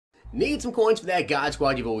Need some coins for that God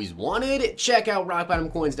Squad you've always wanted? Check out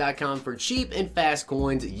rockbottomcoins.com for cheap and fast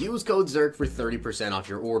coins. Use code ZIRK for 30% off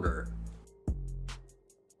your order.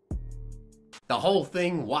 The whole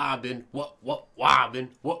thing wobbin', what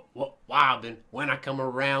wobbin', what wobbin'. When I come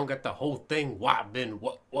around, got the whole thing wobbin',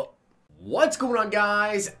 what. What's going on,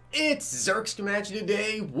 guys? It's Zirksee coming at you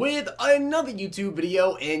today with another YouTube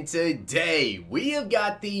video, and today we have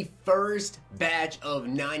got the first batch of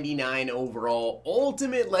 99 overall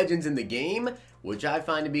Ultimate Legends in the game, which I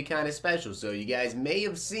find to be kind of special. So you guys may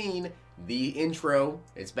have seen the intro.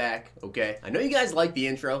 It's back, okay? I know you guys like the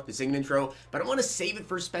intro, the singing intro, but I want to save it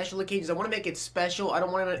for special occasions. I want to make it special. I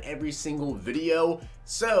don't want it on every single video,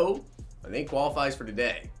 so I think it qualifies for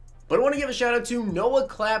today. But I want to give a shout out to Noah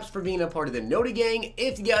Claps for being a part of the Noti Gang.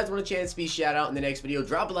 If you guys want a chance to be shout out in the next video,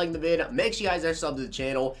 drop a like in the vid. Make sure you guys are subbed to the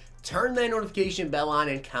channel. Turn that notification bell on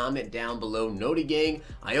and comment down below Noti Gang.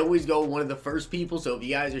 I always go one of the first people, so if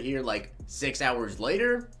you guys are here like 6 hours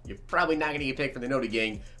later, you're probably not going to get picked for the Noti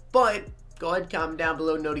Gang. But go ahead and comment down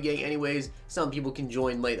below Noti Gang anyways. Some people can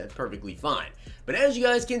join late, that's perfectly fine. But as you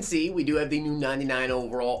guys can see, we do have the new 99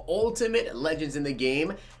 overall Ultimate Legends in the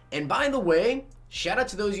game. And by the way, shout out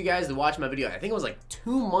to those of you guys that watched my video. I think it was like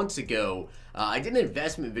 2 months ago. I did an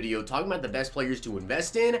investment video talking about the best players to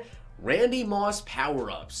invest in. Randy Moss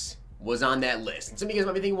power-ups was on that list. And some of you guys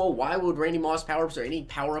might be thinking, well, why would Randy Moss power-ups or any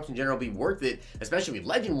power-ups in general be worth it? Especially with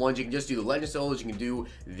Legend ones, you can just do the Legend solos, you can do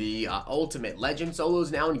the Ultimate Legend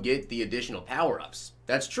solos now and get the additional power-ups.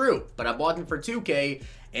 That's true, but I bought them for 2K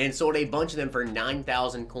and sold a bunch of them for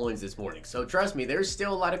 9,000 coins this morning. So trust me, there's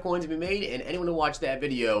still a lot of coins to be made, and anyone who watched that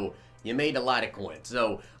video, you made a lot of coins.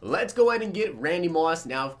 So let's go ahead and get Randy Moss.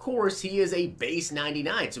 Now, of course, he is a base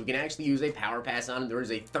 99, so we can actually use a power pass on him. There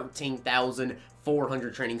is a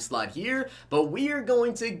 13,400 training slot here, but we are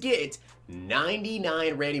going to get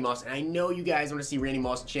 99 Randy Moss. And I know you guys want to see Randy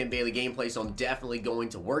Moss and Champ Bailey gameplay, so I'm definitely going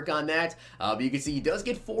to work on that. But you can see he does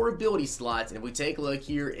get 4 ability slots, and if we take a look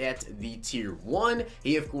here at the tier 1,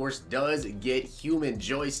 he of course does get human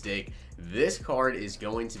joystick. This card is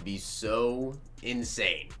going to be so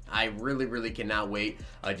insane. I really cannot wait.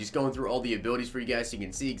 Just going through all the abilities for you guys so you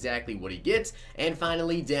can see exactly what he gets. And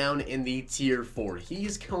finally, down in the tier 4,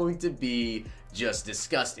 he's going to be just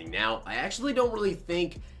disgusting. Now, I actually don't really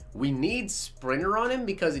think we need Sprinter on him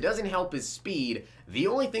because it doesn't help his speed. The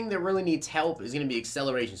only thing that really needs help is going to be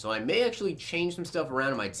acceleration. So I may actually change some stuff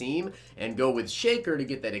around in my team and go with Shaker to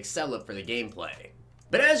get that excel up for the gameplay.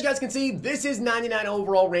 But as you guys can see, this is 99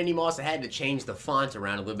 overall Randy Moss. I had to change the font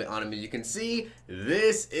around a little bit on him. As you can see,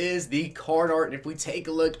 this is the card art. And if we take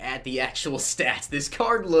a look at the actual stats, this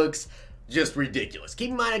card looks just ridiculous.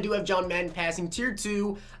 Keep in mind, I do have John Madden passing tier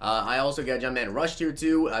 2. I also got John Madden rush tier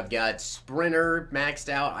 2. I've got Sprinter maxed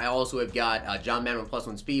out. I also have got John Madden with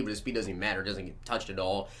 +1 speed, but his speed doesn't even matter. It doesn't get touched at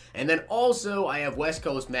all. And then also, I have West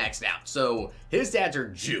Coast maxed out. So his stats are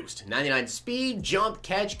juiced. 99 speed, jump,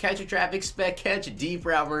 catch a traffic, spec catch, deep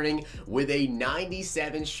route running with a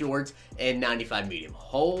 97 short and 95 medium.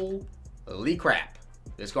 Holy crap.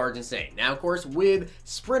 This card's insane. Now, of course, with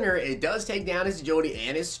Sprinter, it does take down his agility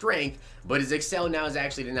and his strength, but his excel now is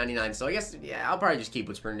actually to 99. So I guess, yeah, I'll probably just keep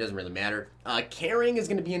with Sprinter. It doesn't really matter. Carrying is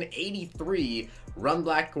going to be an 83. Run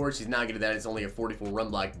block, of course, he's not good at that. It's only a 44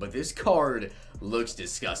 run block, but this card looks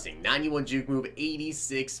disgusting. 91 juke move,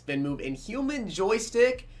 86 spin move, and human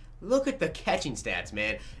joystick. Look at the catching stats,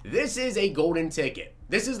 man. This is a golden ticket.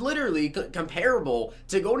 This is literally comparable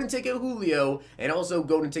to golden ticket Julio and also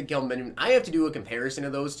golden ticket Kelvin Benjamin. I have to do a comparison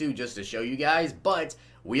of those two just to show you guys, but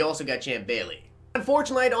we also got Champ Bailey.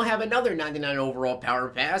 Unfortunately, I don't have another 99 overall power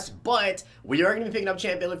pass, but we are going to be picking up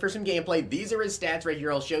Champ Bailey for some gameplay. These are his stats right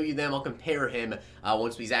here. I'll show you them. I'll compare him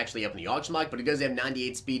once he's actually up in the auction block, but he does have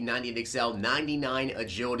 98 speed, 98 excel, 99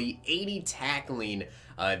 agility, 80 tackling.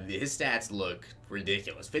 His stats look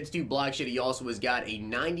ridiculous. 52 block shit. He also has got a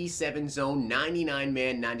 97 zone, 99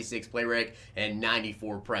 man, 96 play rec, and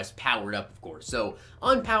 94 press powered up, of course. So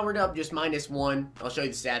unpowered up, just -1. I'll show you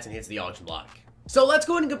the stats and hits the auction block. So let's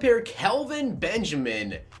go ahead and compare Kelvin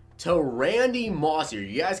Benjamin to Randy Moss here.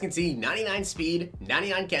 You guys can see 99 speed,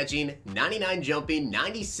 99 catching, 99 jumping,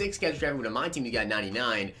 96 catch traffic. But on my team, you got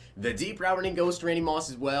 99. The deep route running goes to Randy Moss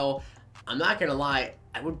as well. I'm not going to lie,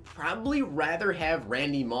 I would probably rather have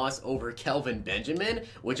Randy Moss over Kelvin Benjamin,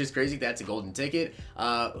 which is crazy. That's a golden ticket.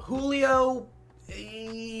 Julio,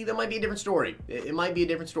 that might be a different story. It might be a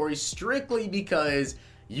different story strictly because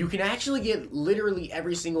you can actually get literally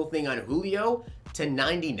every single thing on Julio to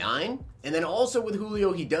 99. And then also with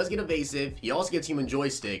Julio, he does get evasive. He also gets human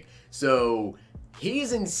joystick. So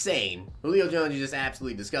He's insane. Julio Jones is just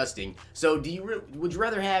absolutely disgusting. So would you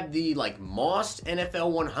rather have the like MOSS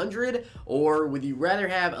NFL 100, or would you rather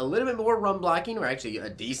have a little bit more run blocking, or actually a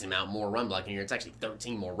decent amount more run blocking here? It's actually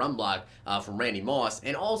 13 more run block from Randy Moss,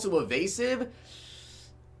 and also evasive.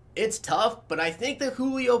 It's tough, but I think that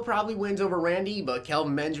Julio probably wins over Randy, but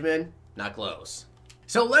Kelvin Benjamin, not close.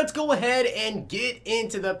 So let's go ahead and get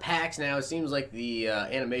into the packs now. It seems like the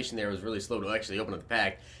animation there was really slow to actually open up the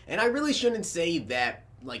pack. And I really shouldn't say that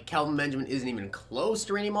like Kelvin Benjamin isn't even close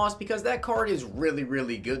to Randy Moss, because that card is really,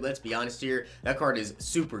 really good. Let's be honest here. That card is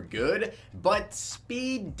super good, but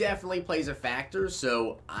speed definitely plays a factor.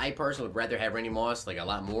 So I personally would rather have Randy Moss like a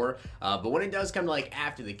lot more. But when it does come to like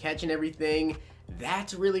after the catch and everything,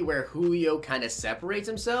 that's really where Julio kind of separates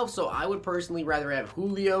himself. So I would personally rather have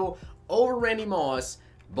Julio over Randy Moss,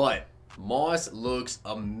 but Moss looks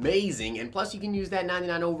amazing, and plus you can use that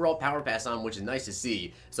 99 overall power pass on, which is nice to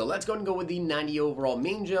see. So let's go and go with the 90 overall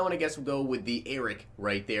Mean Joe, and I guess we'll go with the Eric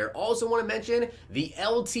right there. Also want to mention the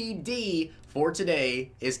LTD for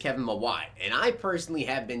today is Kevin Mawai, and I personally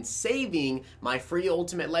have been saving my free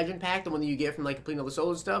Ultimate Legend pack, the one that you get from like completing all the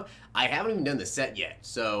solo stuff. I haven't even done the set yet,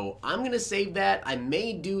 so I'm going to save that. I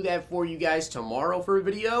may do that for you guys tomorrow for a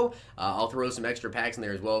video. I'll throw some extra packs in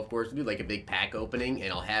there as well, of course. We'll do like a big pack opening,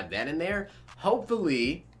 and I'll have that in there.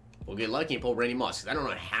 Hopefully, we'll get lucky and pull Randy Moss, because I don't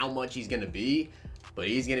know how much he's going to be, but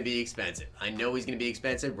he's going to be expensive. I know he's going to be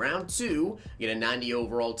expensive. Round 2, get a 90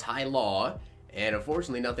 overall Ty Law. And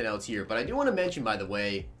unfortunately, nothing else here. But I do want to mention, by the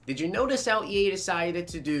way, did you notice how EA decided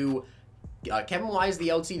to do Kevin Mawai as the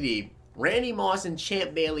LTD, Randy Moss and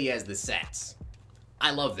Champ Bailey as the sets?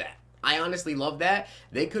 I love that. I honestly love that.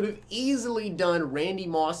 They could have easily done Randy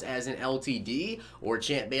Moss as an LTD or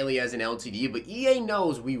Champ Bailey as an LTD, but EA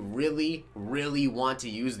knows we really, really want to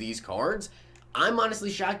use these cards. I'm honestly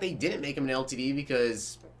shocked they didn't make him an LTD,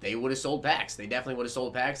 because they would have sold packs. They definitely would have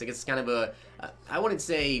sold packs. I guess it's kind of a, I wouldn't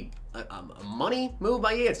say a money move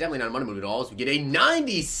by EA. It's definitely not a money move at all. So we get a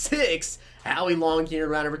 96 Howie Long here in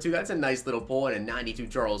round number 2. That's a nice little pull, and a 92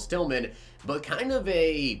 Charles Tillman, but kind of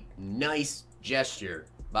a nice gesture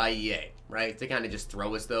by EA, right? To kind of just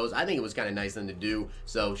throw us those. I think it was kind of nice of them to do.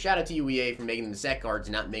 So shout out to you, EA, for making the set cards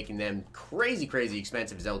and not making them crazy, crazy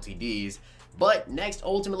expensive as LTDs. But next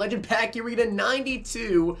Ultimate Legend pack here, we get a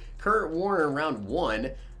 92 Kurt Warner in round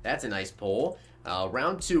 1. That's a nice pull.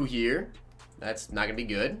 Round 2 here. That's not going to be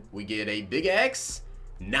good. We get a Big X,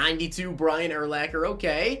 92 Brian Urlacher,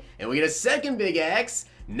 okay. And we get a second Big X,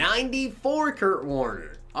 94 Kurt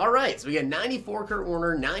Warner. Alright, so we got 94 Kurt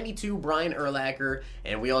Warner, 92 Brian Urlacher,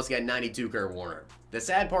 and we also got 92 Kurt Warner. The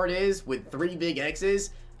sad part is, with 3 Big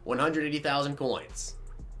X's, 180,000 coins.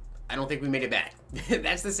 I don't think we made it back.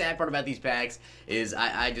 That's the sad part about these packs, is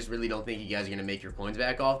I just really don't think you guys are going to make your coins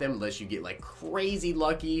back off them unless you get like crazy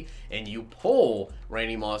lucky and you pull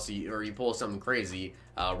Randy Moss or you pull something crazy.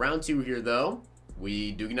 Round 2 here though,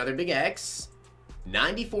 we do another Big X,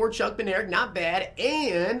 94 Chuck Bednarik, not bad,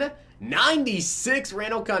 and 96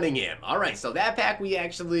 Randall Cunningham. Alright, so that pack we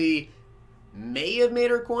actually may have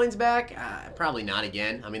made our coins back. Probably not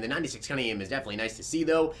again. I mean, the 96 Cunningham is definitely nice to see,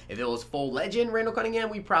 though. If it was full legend Randall Cunningham,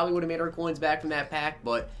 we probably would have made our coins back from that pack.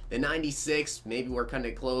 But the 96, maybe we're kind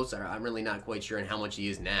of close. I'm really not quite sure on how much he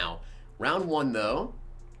is now. Round 1, though.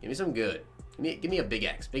 Give me some good. Give me a Big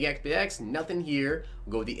X. Big X, Big X. Nothing here.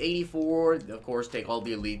 We'll go with the 84. Of course, take all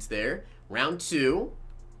the elites there. Round 2.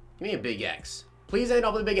 Give me a Big X. Please end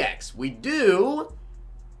off with a Big X. We do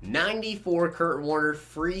 94 Kurt Warner,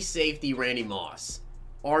 free safety Randy Moss.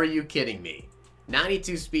 Are you kidding me?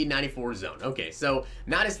 92 speed, 94 zone. Okay, so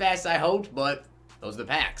not as fast as I hoped, but those are the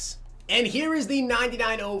packs. And here is the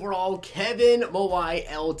 99 overall Kevin Mawai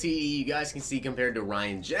LTE. You guys can see compared to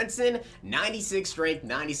Ryan Jensen, 96 strength,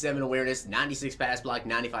 97 awareness, 96 pass block,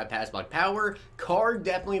 95 pass block power. Card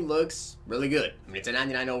definitely looks really good. I mean, it's a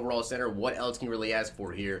 99 overall center. What else can you really ask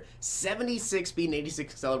for here? 76 speed and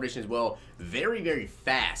 86 acceleration as well. Very, very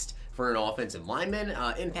fast for an offensive lineman.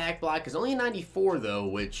 Impact block is only a 94 though,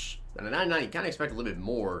 which on a 99 you kind of expect a little bit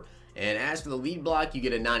more. And as for the lead block, you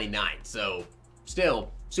get a 99. So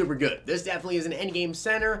still super good. This definitely is an endgame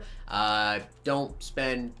center. Don't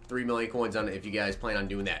spend 3 million coins on it if you guys plan on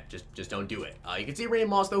doing that. Just don't do it. You can see Randy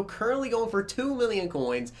Moss though currently going for 2 million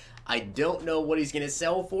coins. I don't know what he's going to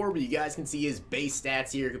sell for, but you guys can see his base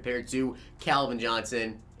stats here compared to Calvin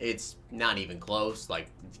Johnson. It's not even close. Like,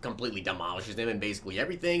 completely demolishes him in basically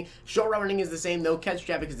everything. Short route running is the same though. Catch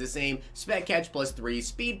traffic is the same. Spec catch +3.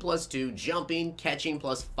 Speed +2. Jumping, catching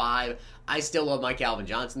 +5. I still love my Calvin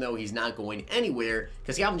Johnson though. He's not going anywhere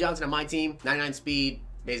because Calvin Johnson on my team, 99 speed,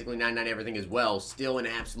 basically 99 everything as well. Still an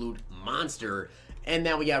absolute monster. And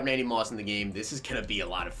now we got Randy Moss in the game. This is going to be a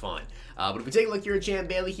lot of fun. But if we take a look here at Champ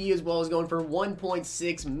Bailey, he as well is going for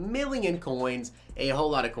 1.6 million coins, a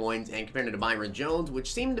whole lot of coins. And compared to Byron Jones,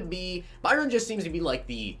 which seemed to be, Byron just seems to be like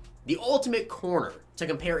the ultimate corner to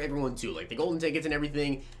compare everyone to. Like the golden tickets and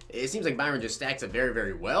everything, it seems like Byron just stacks up very,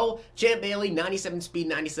 very well. Champ Bailey, 97 speed,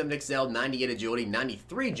 97 excel, 98 agility,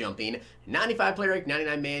 93 jumping, 95 play rate,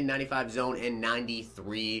 99 man, 95 zone, and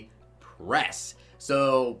 93 press.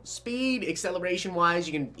 So speed, acceleration wise,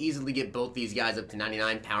 you can easily get both these guys up to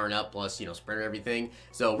 99, powering up, plus, you know, sprinter, everything.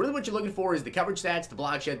 So really what you're looking for is the coverage stats, the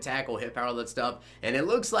block, shed, tackle, hit power, all that stuff. And it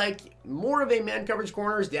looks like more of a man coverage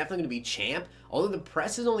corner is definitely going to be Champ. Although the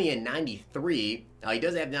press is only at 93, he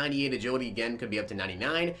does have 98 agility, again, could be up to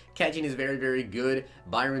 99. Catching is very, very good.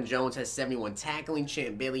 Byron Jones has 71 tackling.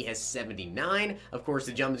 Champ Bailey has 79. Of course,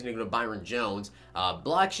 the jump is going to go to Byron Jones.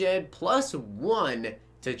 Block shed +1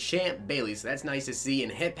 to Champ Bailey, so that's nice to see.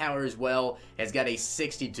 And hit power as well has got a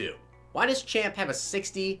 62. Why does Champ have a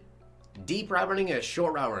 60 deep route running and a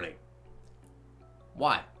short route running?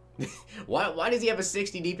 Why? Why does he have a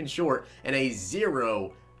 60 deep and short and a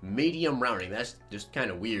 0 medium route running? That's just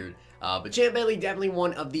kind of weird. But Champ Bailey, definitely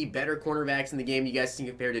one of the better cornerbacks in the game. You guys can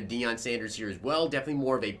compare to Deion Sanders here as well. Definitely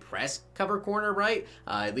more of a press cover corner, right?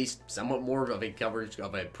 At least somewhat more of a coverage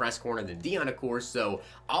of a press corner than Deion, of course. So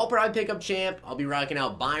I'll probably pick up Champ. I'll be rocking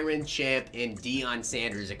out Byron, Champ, and Deion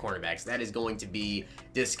Sanders at cornerbacks. That is going to be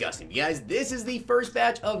disgusting. You guys, this is the first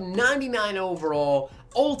batch of 99 overall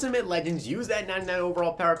Ultimate Legends. Use that 99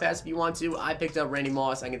 overall Power Pass if you want to. I picked up Randy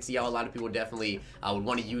Moss. I can see how a lot of people definitely would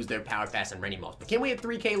want to use their Power Pass on Randy Moss. But can we hit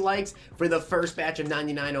 3K likes for the first batch of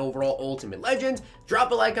 99 overall Ultimate Legends?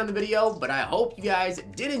 Drop a like on the video, but I hope you guys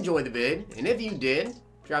did enjoy the vid. And if you did,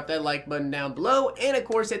 drop that like button down below. And of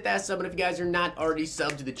course, hit that sub. And if you guys are not already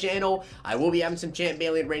subbed to the channel, I will be having some Champ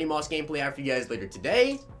Bailey and Randy Moss gameplay out for you guys later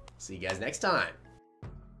today. See you guys next time.